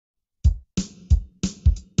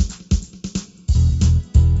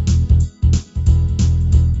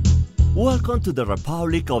Welcome to the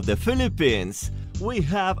Republic of the Philippines. We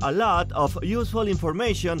have a lot of useful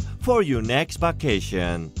information for your next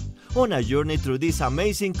vacation. On a journey through this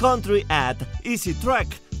amazing country at Easy Trek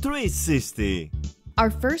 360.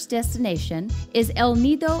 Our first destination is El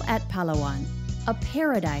Nido at Palawan, a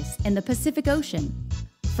paradise in the Pacific Ocean.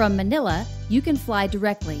 From Manila, you can fly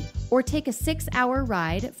directly or take a 6-hour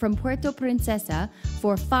ride from Puerto Princesa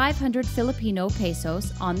for 500 Filipino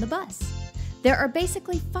pesos on the bus. There are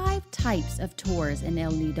basically 5 types of tours in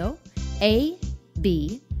El Nido: A,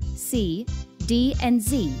 B, C, D, and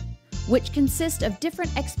Z, which consist of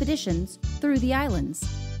different expeditions through the islands.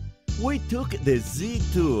 We took the Z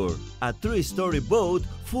Tour, a 3-story boat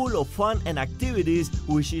full of fun and activities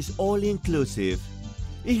which is all-inclusive.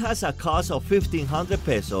 It has a cost of 1,500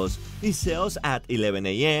 pesos. It sails at 11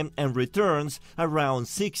 a.m. and returns around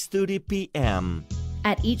 6:30 p.m.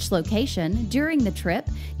 At each location, during the trip,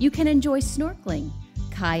 you can enjoy snorkeling,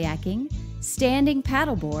 kayaking, standing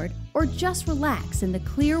paddleboard, or just relax in the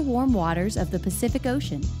clear, warm waters of the Pacific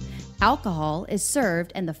Ocean. Alcohol is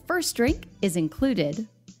served and the first drink is included.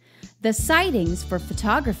 The sightings for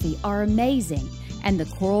photography are amazing, and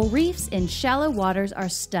the coral reefs in shallow waters are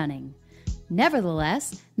stunning.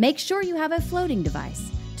 Nevertheless, make sure you have a floating device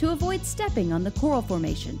to avoid stepping on the coral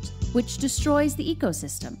formations, which destroys the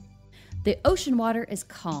ecosystem. The ocean water is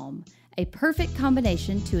calm, a perfect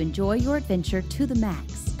combination to enjoy your adventure to the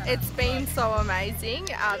max. It's been so amazing.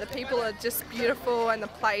 The people are just beautiful, and the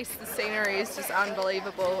place, the scenery is just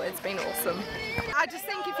unbelievable. It's been awesome. I just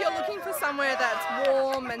think if you're looking for somewhere that's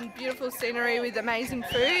warm and beautiful scenery with amazing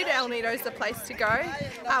food, El Nido is the place to go.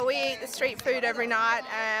 We eat the street food every night,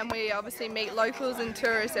 and we obviously meet locals and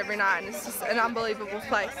tourists every night, and it's just an unbelievable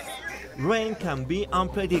place. Rain can be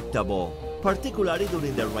unpredictable, particularly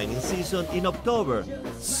during the rainy season in October.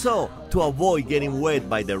 So, to avoid getting wet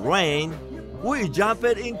by the rain, we jumped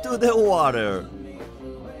into the water.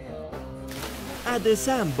 At the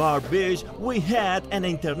Sandbar Beach, we had an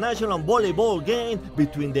international volleyball game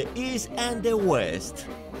between the East and the West.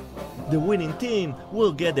 The winning team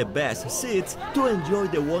will get the best seats to enjoy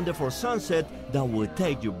the wonderful sunset that will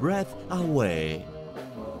take your breath away.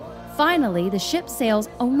 Finally, the ship sails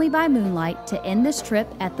only by moonlight to end this trip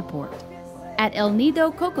at the port. At El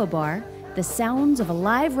Nido Coco Bar, the sounds of a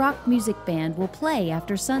live rock music band will play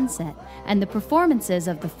after sunset, and the performances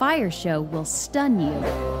of the fire show will stun you.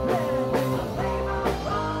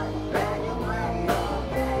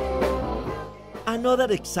 Another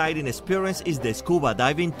exciting experience is the scuba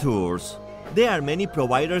diving tours. There are many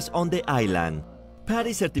providers on the island.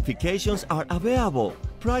 PADI certifications are available.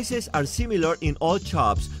 Prices are similar in all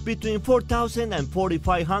shops, between 4,000 and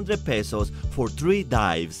 4,500 pesos for 3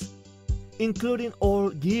 dives, including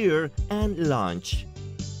all gear and lunch.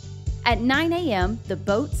 At 9 a.m., the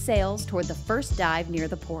boat sails toward the first dive near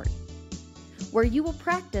the port, where you will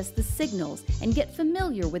practice the signals and get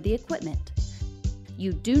familiar with the equipment.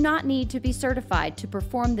 You do not need to be certified to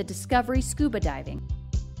perform the Discovery scuba diving.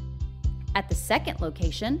 At the second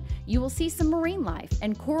location, you will see some marine life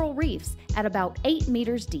and coral reefs at about 8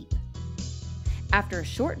 meters deep. After a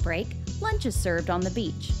short break, lunch is served on the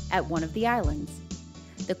beach at one of the islands.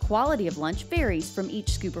 The quality of lunch varies from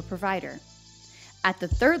each scuba provider. At the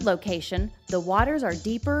third location, the waters are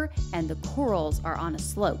deeper and the corals are on a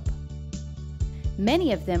slope.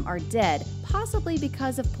 Many of them are dead, possibly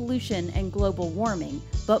because of pollution and global warming,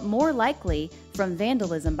 but more likely from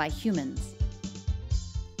vandalism by humans.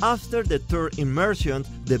 After the third immersion,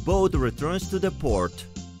 the boat returns to the port.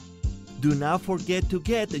 Do not forget to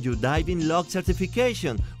get your diving log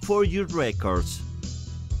certification for your records.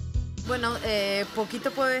 Bueno, poquito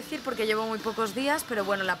puedo decir porque llevo muy pocos días, pero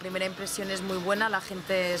bueno, la primera impresión es muy buena, la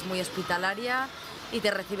gente es muy hospitalaria y te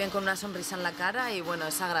reciben con una sonrisa en la cara y bueno,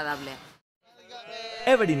 es agradable.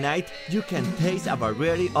 Every night, you can taste a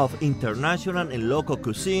variety of international and local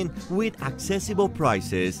cuisine with accessible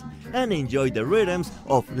prices and enjoy the rhythms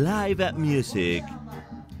of live music.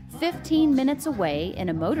 15 minutes away in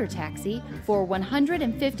a motor taxi for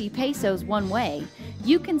 150 pesos one way,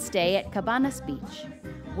 you can stay at Cabanas Beach,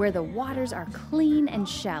 where the waters are clean and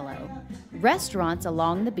shallow. Restaurants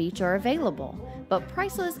along the beach are available, but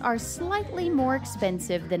prices are slightly more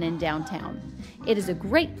expensive than in downtown. It is a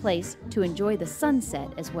great place to enjoy the sunset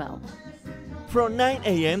as well. From 9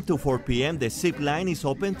 a.m. to 4 p.m., the zip line is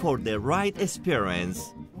open for the ride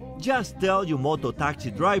experience. Just tell your moto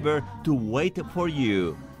taxi driver to wait for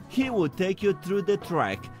you. He will take you through the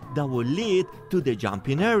track that will lead to the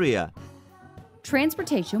jumping area.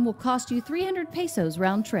 Transportation will cost you 300 pesos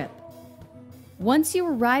round trip. Once you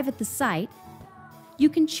arrive at the site, you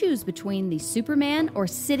can choose between the Superman or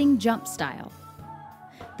sitting jump style.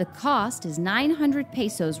 The cost is 900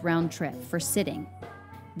 pesos round trip for sitting.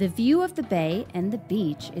 The view of the bay and the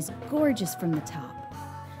beach is gorgeous from the top.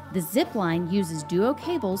 The zip line uses duo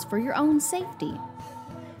cables for your own safety.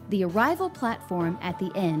 The arrival platform at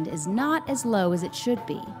the end is not as low as it should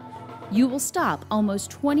be. You will stop almost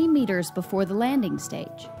 20 meters before the landing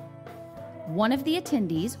stage. One of the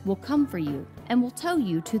attendees will come for you and will tow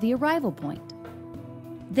you to the arrival point.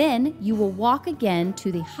 Then you will walk again to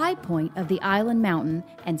the high point of the island mountain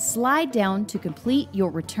and slide down to complete your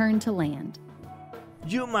return to land.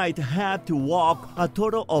 You might have to walk a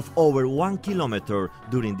total of over 1 kilometer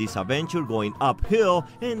during this adventure, going uphill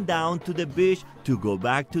and down to the beach to go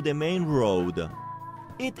back to the main road.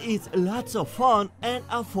 It is lots of fun and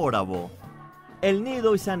affordable. El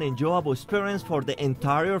Nido is an enjoyable experience for the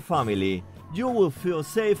entire family. You will feel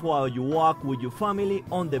safe while you walk with your family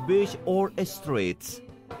on the beach or streets.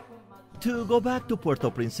 To go back to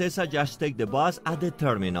Puerto Princesa, just take the bus at the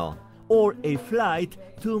terminal or a flight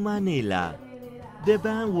to Manilla. The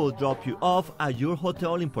van will drop you off at your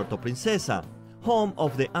hotel in Puerto Princesa, home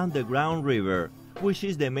of the underground river, which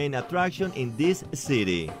is the main attraction in this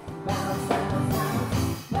city.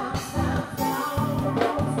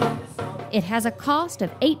 It has a cost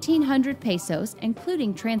of 1,800 pesos,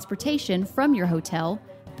 including transportation from your hotel,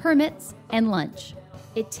 permits, and lunch.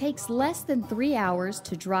 It takes less than 3 hours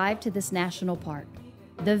to drive to this national park.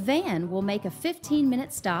 The van will make a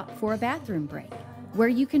 15-minute stop for a bathroom break, where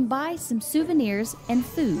you can buy some souvenirs and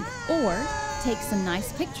food, or take some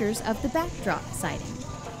nice pictures of the backdrop sighting.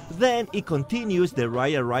 Then it continues the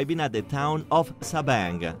ride, arriving at the town of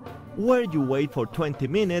Sabang, where you wait for 20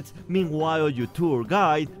 minutes. Meanwhile, your tour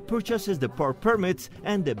guide purchases the port permits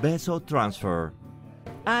and the vessel transfer.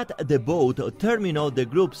 At the boat terminal, the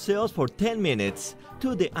group sails for 10 minutes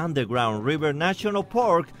to the Underground River National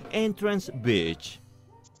Park entrance beach.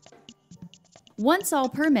 Once all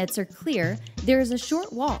permits are clear, there is a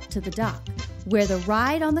short walk to the dock, where the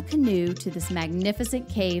ride on the canoe to this magnificent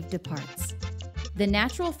cave departs. The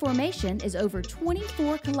natural formation is over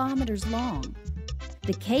 24 kilometers long.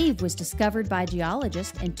 The cave was discovered by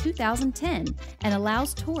geologists in 2010 and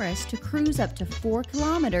allows tourists to cruise up to 4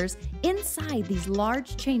 kilometers inside these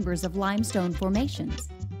large chambers of limestone formations.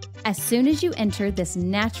 As soon as you enter this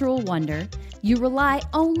natural wonder, you rely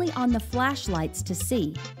only on the flashlights to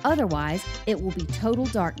see. Otherwise, it will be total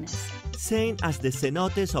darkness. Same as the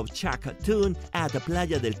cenotes of Chacatún at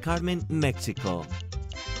Playa del Carmen, Mexico.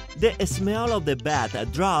 The smell of the bath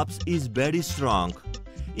drops is very strong.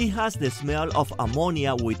 It has the smell of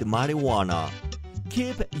ammonia with marijuana.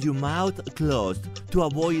 Keep your mouth closed to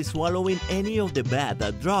avoid swallowing any of the bath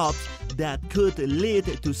drops that could lead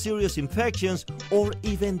to serious infections or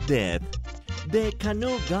even death. The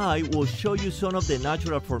canoe guide will show you some of the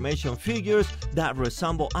natural formation figures that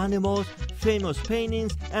resemble animals, famous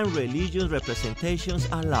paintings, and religious representations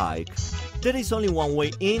alike. There is only one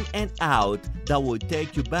way in and out that will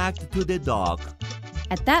take you back to the dock.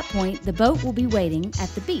 At that point, the boat will be waiting at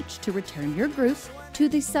the beach to return your group to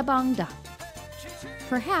the Sabang dock.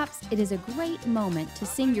 Perhaps it is a great moment to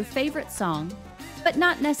sing your favorite song, but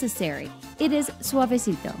not necessary. It is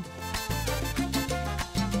Suavecito.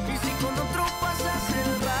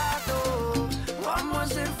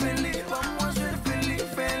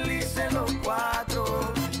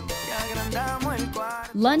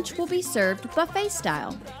 Lunch will be served buffet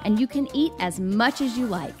style, and you can eat as much as you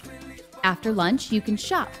like. After lunch, you can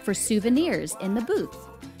shop for souvenirs in the booth,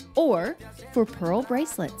 or for pearl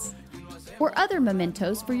bracelets, or other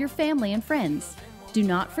mementos for your family and friends. Do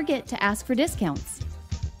not forget to ask for discounts.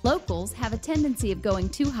 Locals have a tendency of going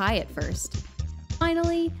too high at first.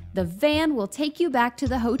 Finally, the van will take you back to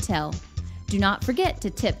the hotel. Do not forget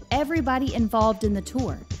to tip everybody involved in the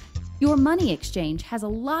tour. Your money exchange has a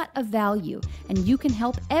lot of value, and you can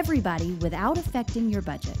help everybody without affecting your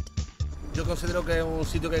budget. Yo considero que es un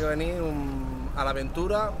sitio que hay que venir a la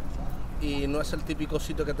aventura, y no es el típico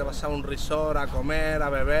sitio que te vas a un resort a comer, a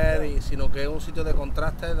beber, sino que es un sitio de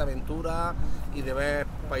contrastes, de aventura y de ver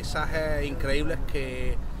paisajes increíbles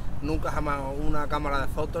que nunca jamás una cámara de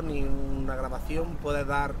fotos ni una grabación puede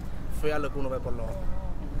dar fe a lo que uno ve por los ojos.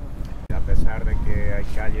 A pesar de que hay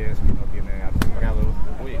calles que no tiene alumbrado,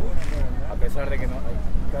 a pesar de que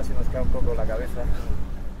casi nos cae un poco la cabeza.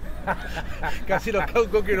 Casi nos cae un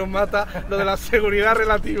coco y nos mata lo de la seguridad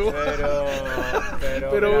relativo.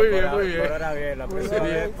 Pero muy bien, muy bien. Por ahora bien, la próxima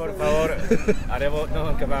vez, por favor, haremos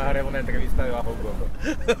una entrevista debajo un poco.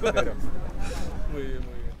 Muy bien, muy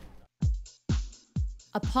bien.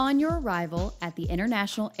 Upon your arrival at the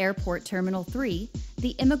International Airport Terminal 3,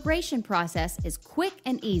 the immigration process is quick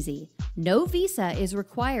and easy. No visa is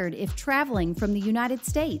required if traveling from the United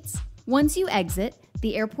States. Once you exit,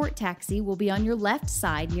 the airport taxi will be on your left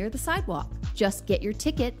side near the sidewalk. Just get your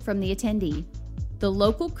ticket from the attendee. The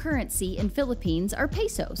local currency in Philippines are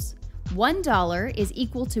pesos. $1 is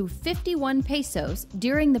equal to 51 pesos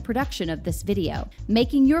during the production of this video,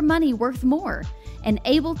 making your money worth more and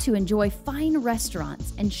able to enjoy fine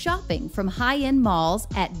restaurants and shopping from high-end malls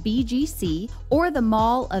at BGC or the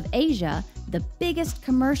Mall of Asia, the biggest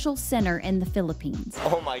commercial center in the Philippines.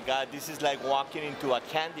 Oh my God, this is like walking into a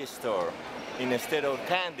candy store. Instead of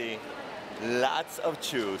candy, lots of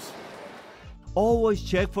chews. Always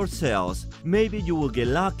check for sales. Maybe you will get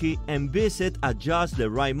lucky and visit at just the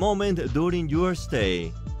right moment during your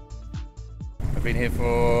stay. I've been here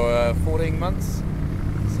for 14 months,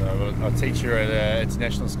 so I'm a teacher at an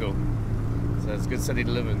international school. So it's a good city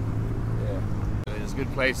to live in. Yeah. It's a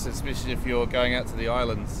good place, especially if you're going out to the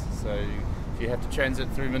islands. So if you have to transit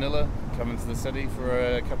through Manila, come into the city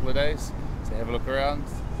for a couple of days to have a look around,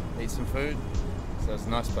 eat some food. So it's a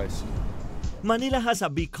nice place. Manila has a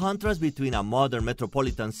big contrast between a modern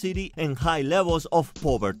metropolitan city and high levels of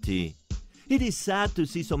poverty. It is sad to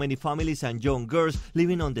see so many families and young girls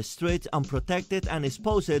living on the streets unprotected and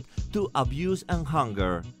exposed to abuse and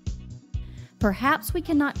hunger. Perhaps we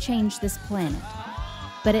cannot change this planet,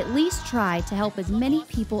 but at least try to help as many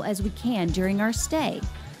people as we can during our stay,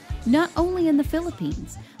 not only in the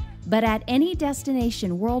Philippines, but at any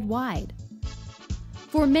destination worldwide.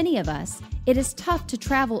 For many of us, it is tough to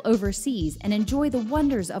travel overseas and enjoy the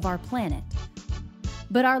wonders of our planet.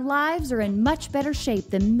 But our lives are in much better shape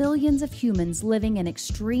than millions of humans living in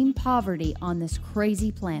extreme poverty on this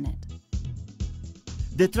crazy planet.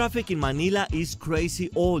 The traffic in Manila is crazy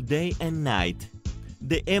all day and night.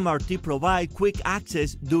 The MRT provides quick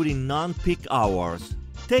access during non-peak hours,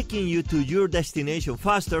 taking you to your destination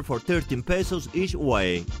faster for 13 pesos each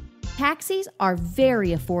way. Taxis are very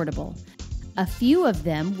affordable. A few of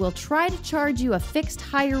them will try to charge you a fixed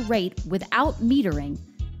higher rate without metering.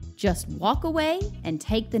 Just walk away and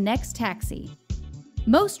take the next taxi.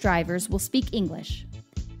 Most drivers will speak English.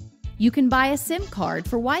 You can buy a SIM card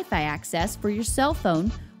for Wi-Fi access for your cell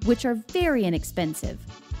phone, which are very inexpensive.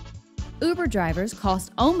 Uber drivers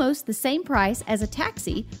cost almost the same price as a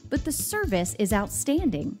taxi, but the service is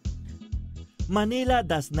outstanding. Manila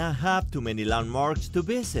does not have too many landmarks to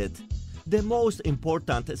visit. The most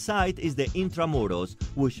important site is the Intramuros,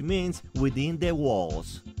 which means within the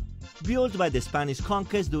walls. Built by the Spanish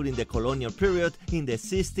conquest during the colonial period in the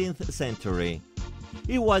 16th century.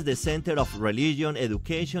 It was the center of religion,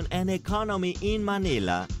 education, and economy in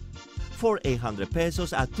Manila. For 800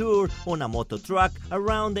 pesos, a tour on a motor truck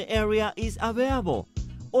around the area is available,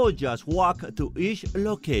 or just walk to each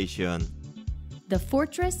location. The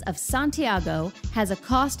Fortress of Santiago has a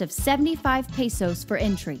cost of 75 pesos for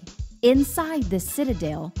entry. Inside this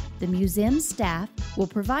citadel, the museum staff will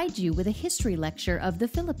provide you with a history lecture of the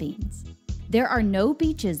Philippines. There are no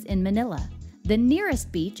beaches in Manila. The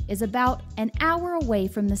nearest beach is about an hour away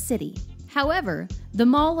from the city. However, the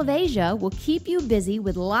Mall of Asia will keep you busy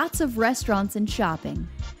with lots of restaurants and shopping.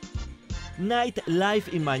 Nightlife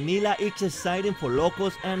in Manila is exciting for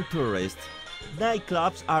locals and tourists.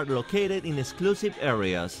 Nightclubs are located in exclusive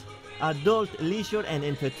areas. Adult leisure and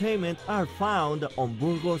entertainment are found on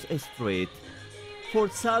Burgos Street. For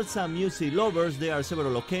salsa music lovers, there are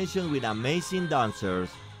several locations with amazing dancers.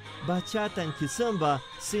 Bachata and kizomba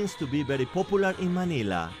seems to be very popular in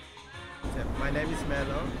Manila. My name is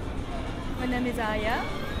Melo. My name is Aya.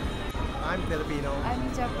 I'm Filipino.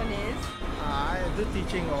 I'm Japanese. I do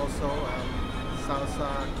teaching also,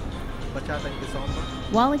 salsa, bachata and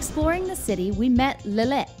kizomba. While exploring the city, we met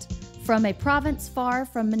Lilette from a province far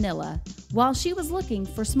from Manila while she was looking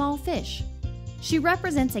for small fish. She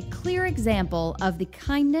represents a clear example of the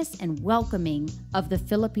kindness and welcoming of the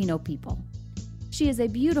Filipino people. She is a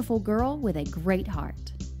beautiful girl with a great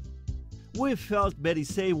heart. We felt very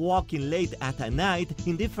safe walking late at night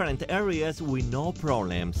in different areas with no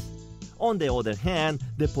problems. On the other hand,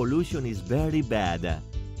 the pollution is very bad.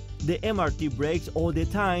 The MRT breaks all the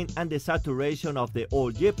time and the saturation of the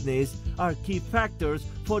old jeepneys are key factors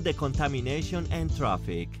for the contamination and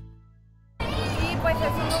traffic. Y pues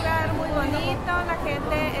es un lugar muy bonito, la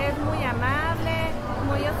gente es muy amable,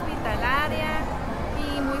 muy hospitalaria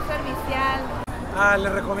y muy servicial.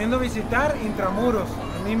 Les recomiendo visitar Intramuros.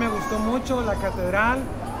 A mí me gustó mucho la catedral,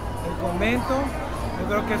 el convento. Yo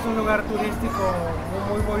creo que es un lugar turístico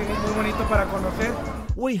muy bonito para conocer.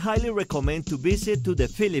 We highly recommend to visit to the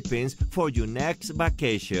Philippines for your next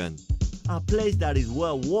vacation. A place that is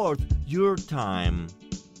well worth your time.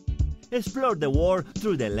 Explore the world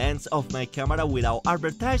through the lens of my camera without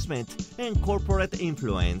advertisement and corporate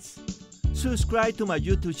influence. Subscribe to my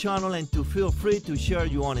YouTube channel and to feel free to share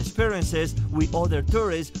your own experiences with other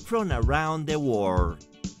tourists from around the world.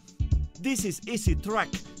 This is Easy Track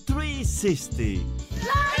 360.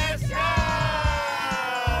 Let's go!